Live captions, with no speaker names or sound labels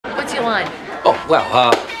on? Oh,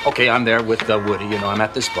 well, okay, I'm there with Woody. You know, I'm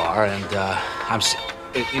at this bar, and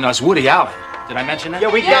it's Woody Allen. Did I mention that?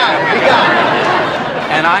 Yeah, we got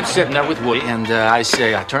it. And I'm sitting there with Woody, and I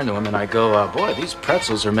turn to him, and I go, boy, these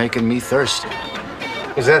pretzels are making me thirsty.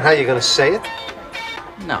 Is that how you're gonna say it?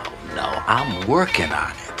 No, I'm working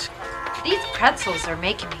on it. These pretzels are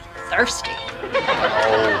making me thirsty.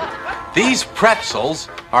 Oh, these pretzels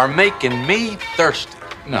are making me thirsty.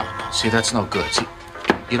 No, see, that's no good. See,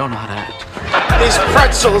 you don't know how to act. These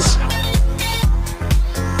pretzels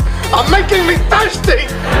are making me thirsty.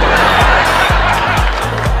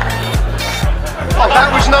 Oh,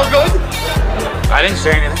 that was no good? I didn't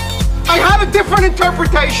say anything. I had a different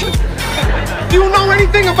interpretation. Do you know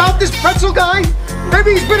anything about this pretzel guy?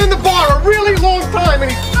 Maybe he's been in the bar a really long time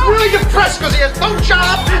and he's really depressed because he has no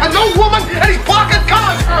job and no woman and he's parking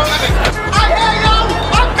cars for a living. I hear you!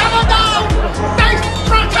 I'm coming down!